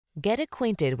Get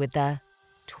acquainted with the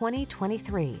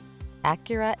 2023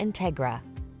 Acura Integra.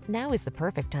 Now is the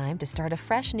perfect time to start a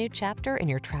fresh new chapter in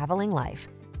your traveling life.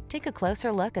 Take a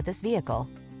closer look at this vehicle.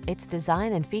 Its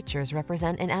design and features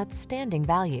represent an outstanding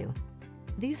value.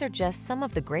 These are just some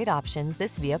of the great options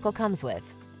this vehicle comes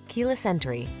with: keyless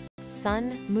entry,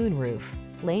 sun, moonroof,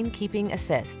 lane keeping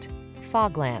assist,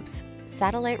 fog lamps,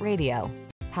 satellite radio,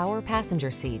 power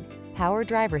passenger seat, power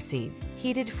driver seat,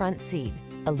 heated front seat,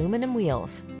 aluminum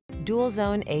wheels, dual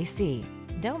zone AC.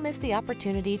 Don't miss the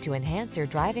opportunity to enhance your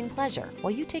driving pleasure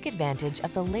while you take advantage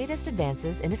of the latest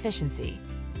advances in efficiency.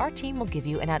 Our team will give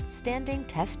you an outstanding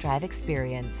test drive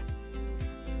experience.